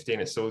 8:15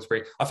 at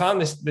Salisbury. I found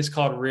this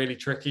card really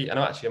tricky, and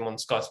I'm on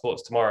Sky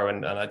Sports tomorrow,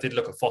 and I did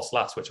look at Foss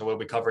Lass, which I will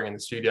be covering in the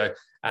studio,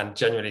 and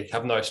genuinely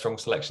have no strong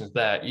selections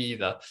there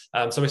either.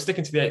 So we're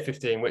sticking to the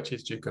 8:15, which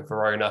is Duke of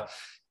Verona.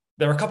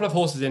 There are a couple of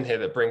horses in here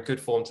that bring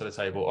good form to the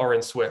table.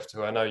 Orin Swift,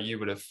 who I know you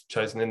would have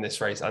chosen in this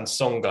race, and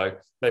Songo.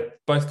 They've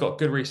both got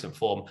good recent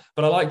form.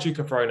 But I like Duke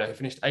of Verona, who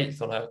finished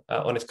 8th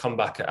on his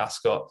comeback at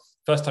Ascot.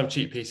 First time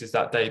cheap pieces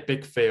that day,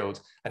 big field.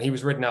 And he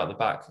was ridden out the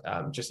back.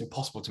 Just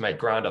impossible to make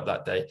ground up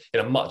that day in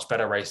a much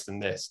better race than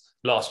this.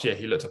 Last year,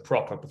 he looked a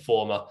proper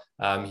performer.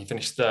 He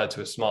finished 3rd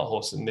to a smart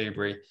horse at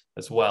Newbury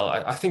as well.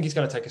 I think he's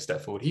going to take a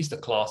step forward. He's the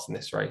class in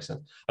this race.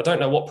 And I don't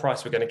know what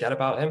price we're going to get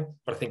about him,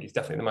 but I think he's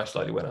definitely the most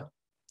likely winner.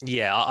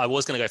 Yeah, I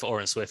was going to go for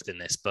Orin Swift in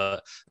this,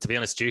 but to be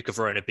honest, Duke of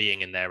Verona being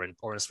in there, and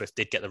Orin Swift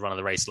did get the run of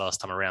the race last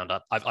time around.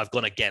 I've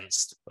gone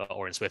against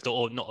Orin Swift,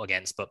 or not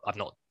against, but I've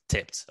not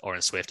tipped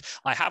Orin Swift.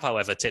 I have,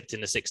 however, tipped in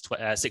the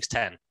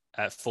 610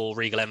 for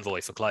Regal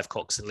Envoy for Clive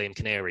Cox and Liam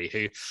Canary,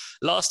 who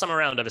last time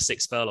around over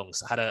 6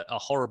 furlongs had a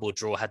horrible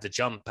draw, had to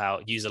jump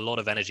out, use a lot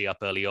of energy up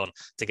early on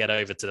to get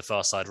over to the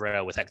far side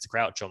rail with Hector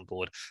Crouch on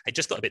board. It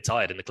just got a bit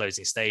tired in the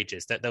closing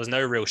stages. There was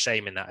no real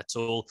shame in that at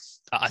all.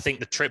 I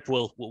think the trip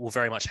will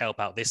very much help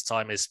out this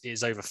time.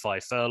 Is over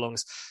 5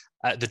 furlongs.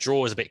 The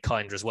draw is a bit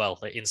kinder as well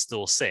in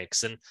stall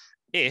 6, and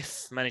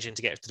if managing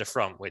to get to the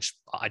front, which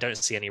I don't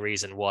see any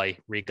reason why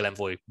Regal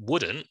Envoy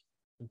wouldn't,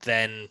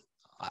 then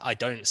I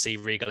don't see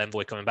Regal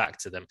Envoy coming back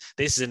to them.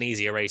 This is an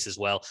easier race as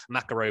well.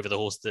 Makarova, the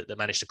horse that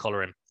managed to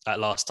collar him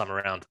last time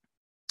around,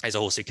 is a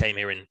horse who came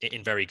here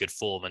in very good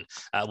form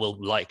and will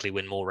likely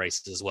win more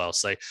races as well.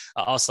 So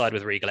I'll side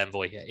with Regal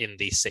Envoy in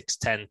the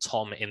 610,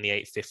 Tom in the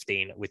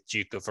 815 with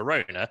Duke of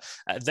Verona.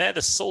 They're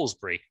the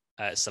Salisbury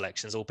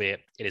selections,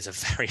 albeit it is a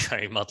very,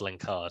 very muddling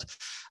card.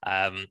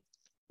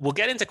 We'll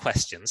get into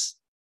questions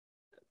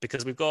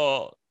because we've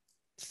got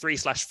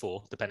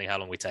 3/4, depending how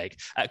long we take.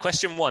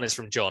 Question 1 is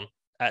from John.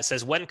 It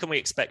says, when can we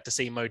expect to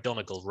see Mo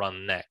Donegal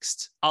run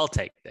next? I'll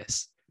take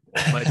this.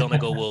 Mo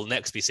Donegal will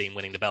next be seen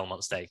winning the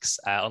Belmont Stakes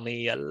on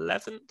the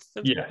 11th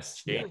of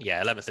June.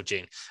 Yeah, 11th of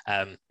June.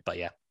 But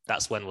yeah,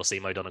 that's when we'll see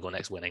Mo Donegal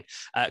next winning.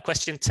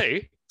 Question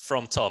 2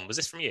 from Tom. Was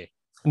this from you?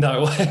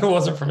 No, it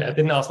wasn't from me. I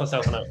didn't ask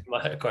myself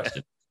a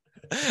question.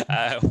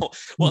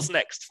 What's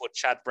next for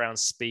Chad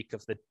Brown's Speak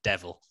of the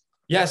Devil?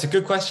 Yeah, it's a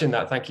good question.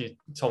 Thank you,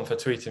 Tom, for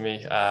tweeting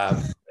me.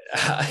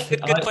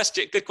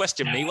 Good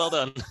question, me. Well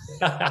done.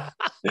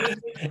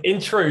 In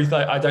truth,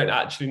 I don't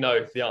actually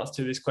know the answer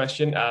to this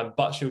question,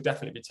 but she'll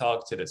definitely be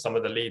targeted at some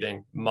of the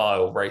leading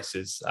mile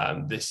races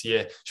this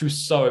year. She was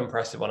so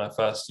impressive on her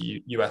first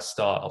US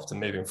start after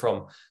moving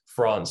from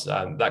France.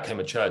 That came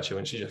at Churchill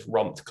and she just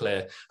romped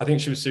clear. I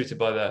think she was suited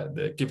by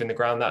the giving the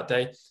ground that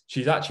day.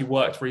 She's actually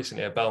worked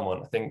recently at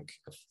Belmont, I think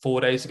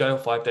 5 days ago,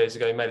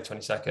 May the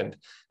 22nd,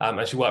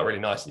 and she worked really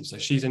nicely. So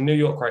she's in New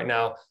York right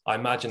now. I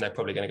imagine they're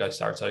probably going to go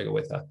Saratoga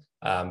with her,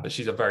 but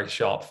she's a very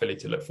sharp filly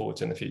to look forward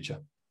to in the future.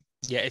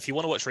 Yeah, if you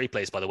want to watch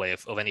replays, by the way,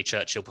 of any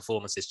Churchill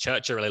performances,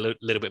 Churchill are a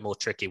little bit more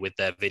tricky with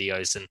their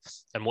videos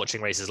and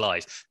watching races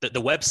live. The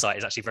website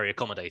is actually very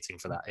accommodating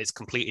for that. It's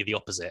completely the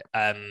opposite.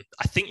 I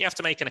think you have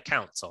to make an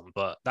account, Tom,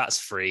 but that's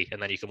free. And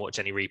then you can watch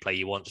any replay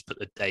you want, just put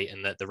the date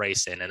and the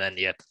race in, and then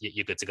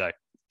you're good to go.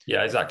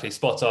 Yeah, exactly.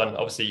 Spot on.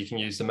 Obviously, you can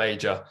use the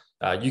major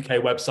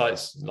UK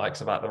websites like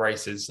About the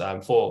Races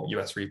for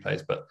US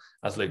replays. But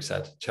as Luke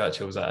said,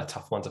 Churchill's a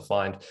tough one to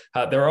find.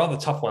 There are other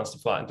tough ones to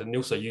find. And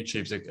also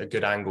YouTube's a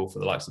good angle for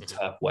the likes of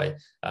Turfway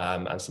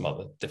and some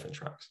other different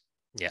tracks.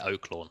 Yeah,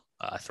 Oaklawn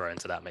I throw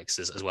into that mix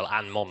as well.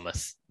 And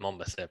Monmouth,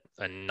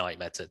 a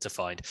nightmare to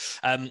find.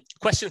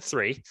 Question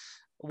 3.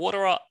 What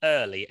are our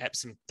early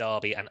Epsom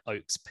Derby and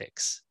Oaks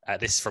picks?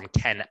 This is from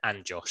Ken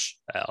and Josh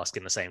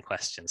asking the same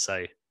question.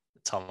 So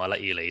Tom, I'll let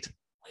you lead.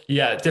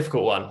 Yeah,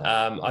 difficult one.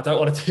 I don't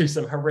want to do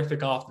some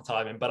horrific after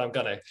timing, but I'm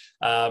going to.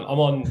 I'm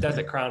on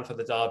Desert Crown for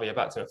the Derby. I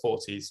backed him at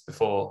 40s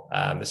before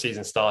the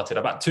season started.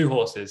 I backed 2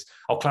 horses.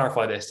 I'll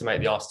clarify this to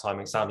make the after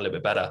timing sound a little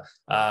bit better.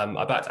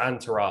 I backed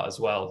Antarat as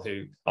well,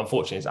 who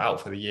unfortunately is out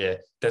for the year.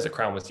 Desert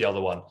Crown was the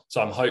other one.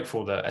 So I'm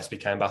hopeful that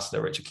SBK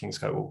ambassador Richard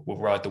Kingscote will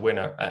ride the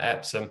winner at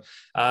Epsom.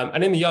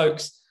 And in the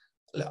Oaks,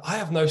 I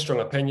have no strong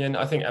opinion.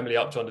 I think Emily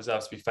Upjohn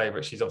deserves to be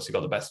favourite. She's obviously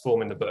got the best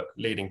form in the book,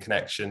 leading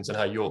connections, and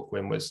her York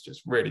win was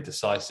just really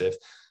decisive.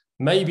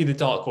 Maybe the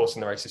dark horse in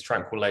the race is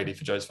Tranquil Lady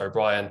for Joseph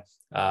O'Brien.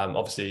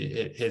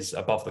 Obviously, his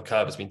above the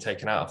curve has been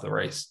taken out of the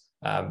race.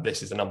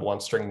 This is the number 1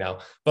 string now,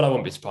 but I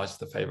wouldn't be surprised if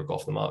the favourite got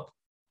off the mark.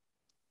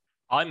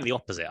 I'm the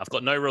opposite. I've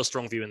got no real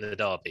strong view in the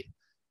Derby,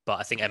 but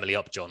I think Emily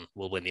Upjohn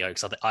will win the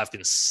Oaks. I've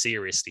been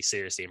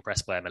seriously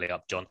impressed by Emily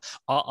Upjohn.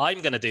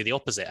 I'm going to do the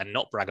opposite and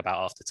not brag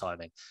about after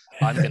timing.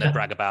 I'm going to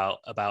brag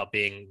about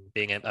being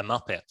a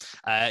muppet.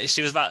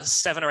 She was about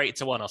 7 or 8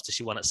 to 1 after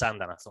she won at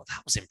Sandown. I thought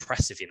that was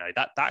impressive.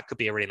 That could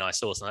be a really nice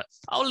horse. And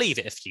I'll leave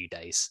it a few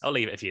days. Then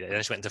she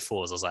went into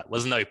 4s. I was like,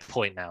 there's no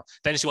point now.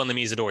 Then she won the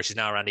Musadora. She's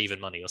now around even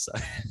money or so.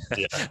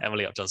 Yeah.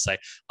 Emily Upjohn. So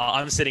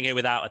I'm sitting here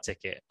without a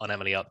ticket on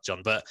Emily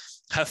Upjohn, but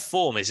her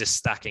form is just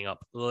stacking up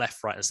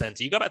left, right, and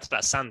centre. You go back to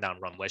that Sandown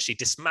run where she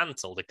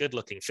dismantled a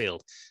good-looking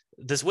field.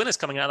 There's winners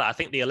coming out of that. I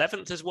think the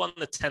 11th has won,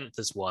 the 10th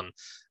has won.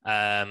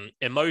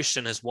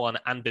 Emotion has won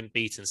and been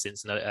beaten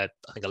since I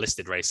think a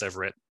listed race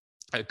over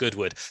at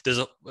Goodwood. There's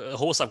a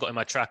horse I've got in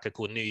my tracker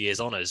called New Year's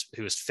Honours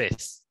who was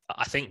 5th.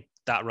 I think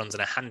that runs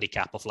in a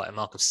handicap of like a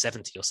mark of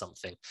 70 or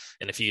something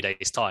in a few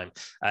days' time.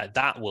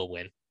 That will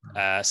win.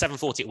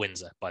 7:40 at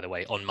Windsor, by the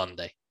way, on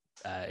Monday.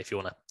 If you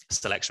want a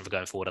selection for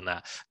going forward on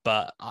that.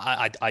 But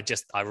I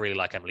really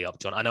like Emily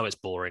Upjohn. I know it's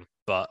boring,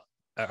 but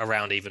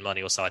around even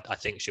money or so, I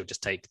think she'll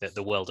just take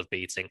the world of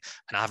beating.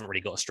 And I haven't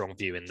really got a strong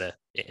view in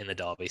the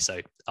Derby,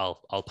 so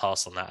I'll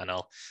pass on that, and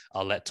I'll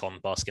let Tom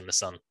bask in the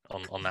sun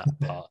on that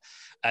part.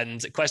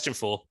 And question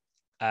 4,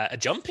 a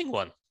jumping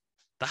one.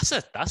 That's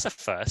a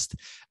first.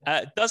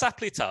 Does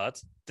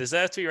Aplitard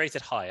deserve to be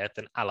rated higher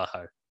than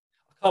Allaho?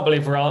 I can't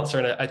believe we're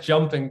answering a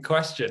jumping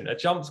question, a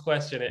jumps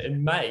question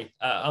in May.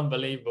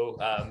 Unbelievable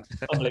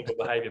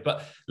behaviour.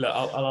 But look,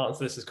 I'll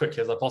answer this as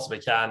quickly as I possibly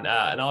can.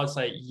 And I would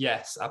say,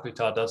 yes,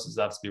 Aplitard does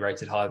deserve to be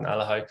rated higher than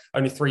Allaho.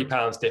 Only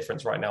 £3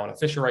 difference right now on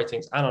official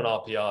ratings and on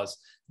RPRs.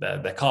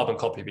 They're carbon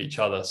copy of each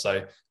other.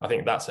 So I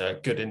think that's a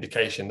good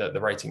indication that the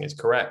rating is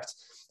correct.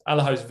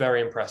 Allaho is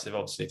very impressive,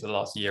 obviously, for the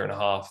last year and a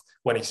half.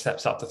 When he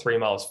steps up to 3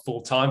 miles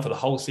full time for the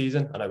whole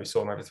season, I know we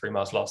saw him over 3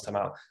 miles last time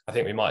out. I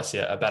think we might see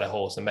a better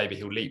horse, and maybe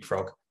he'll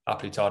leapfrog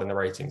Aplitard in the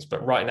ratings.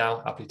 But right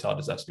now, Aplitard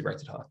deserves to be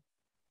rated high.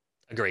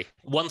 Agree.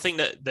 One thing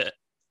that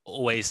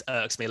always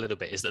irks me a little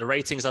bit is that the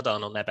ratings are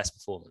done on their best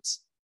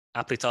performance.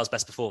 Aplitard's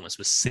best performance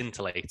was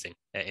scintillating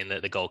in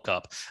the Gold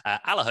Cup.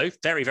 Allaho,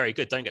 very, very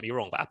good, don't get me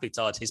wrong, but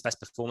Aplitard, his best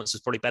performance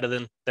was probably better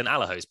than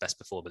Allaho's best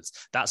performance.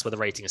 That's where the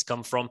rating has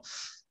come from.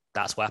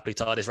 That's why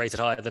Aplitard is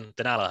rated higher than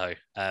Allaho.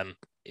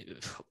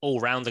 All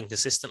round and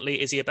consistently,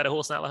 is he a better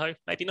horse than Allaho?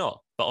 Maybe not.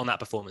 But on that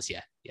performance,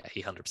 yeah,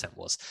 he 100%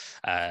 was.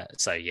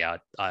 So yeah,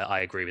 I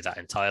agree with that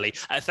entirely.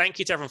 Thank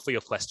you to everyone for your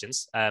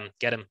questions.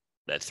 Get them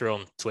through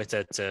on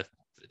Twitter to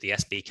the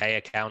SBK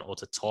account or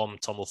to Tom.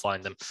 Tom will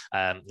find them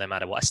no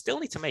matter what. I still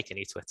need to make a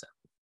new Twitter.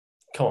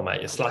 Come on,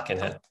 mate, you're slacking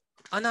here.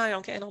 I know,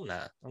 I'm getting on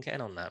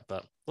that,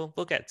 but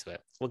we'll get to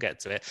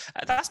it.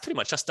 That's pretty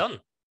much us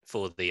done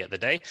for the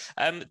day.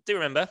 Do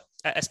remember,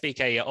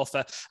 SBK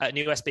offer,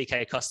 new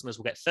SBK customers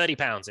will get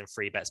 £30 in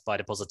free bets by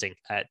depositing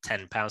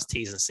 £10.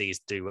 T's and C's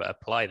do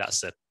apply.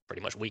 That's a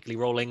pretty much weekly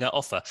rolling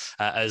offer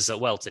as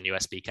well to new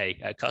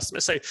SBK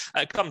customers. So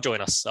come join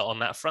us on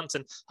that front,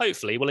 and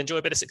hopefully we'll enjoy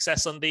a bit of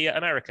success on the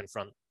American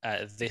front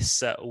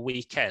this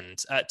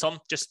weekend. Tom,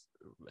 just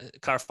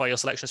clarify your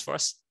selections for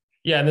us.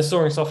 Yeah, and the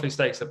Soaring Softly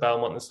Stakes at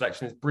Belmont, the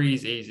selection is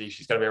Breeze Easy.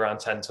 She's going to be around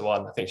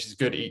 10-1. I think she's a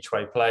good each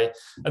way play.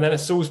 And then at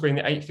Salisbury in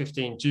the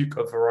 8:15, Duke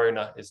of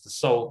Verona is the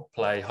sole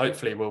play.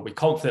 Hopefully we'll be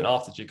confident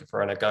after Duke of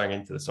Verona going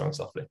into the Soaring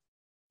Softly.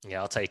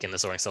 Yeah, I'll take in the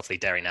Soaring Softly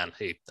Derrynane,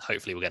 who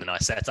hopefully will get a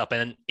nice setup.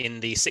 And in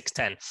the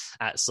 6:10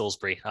 at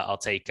Salisbury, I'll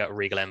take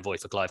Regal Envoy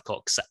for Clive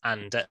Cox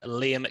and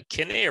Liam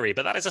Kinneary.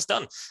 But that is us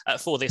done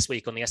for this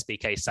week on the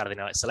SBK Saturday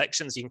Night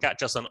Selections. You can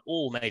catch us on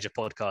all major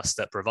podcast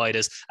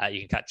providers. You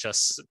can catch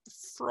us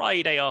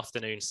Friday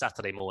afternoon,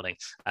 Saturday morning,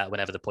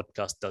 whenever the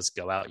podcast does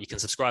go out. You can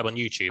subscribe on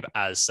YouTube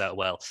as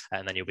well,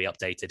 and then you'll be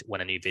updated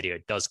when a new video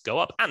does go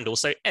up. And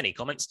also, any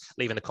comments,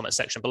 leave in the comment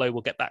section below.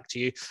 We'll get back to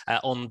you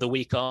on the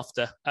week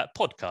after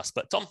podcast.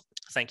 But Tom,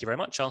 thank you very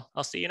much.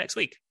 I'll see you next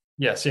week.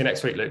 Yeah, see you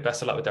next week, Luke.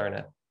 Best of luck with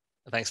Derrynane.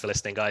 Thanks for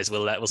listening, guys.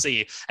 We'll see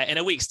you in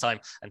a week's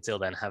time. Until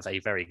then, have a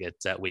very good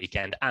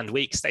weekend and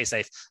week. Stay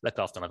safe. Look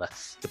after one another.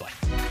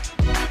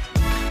 Goodbye.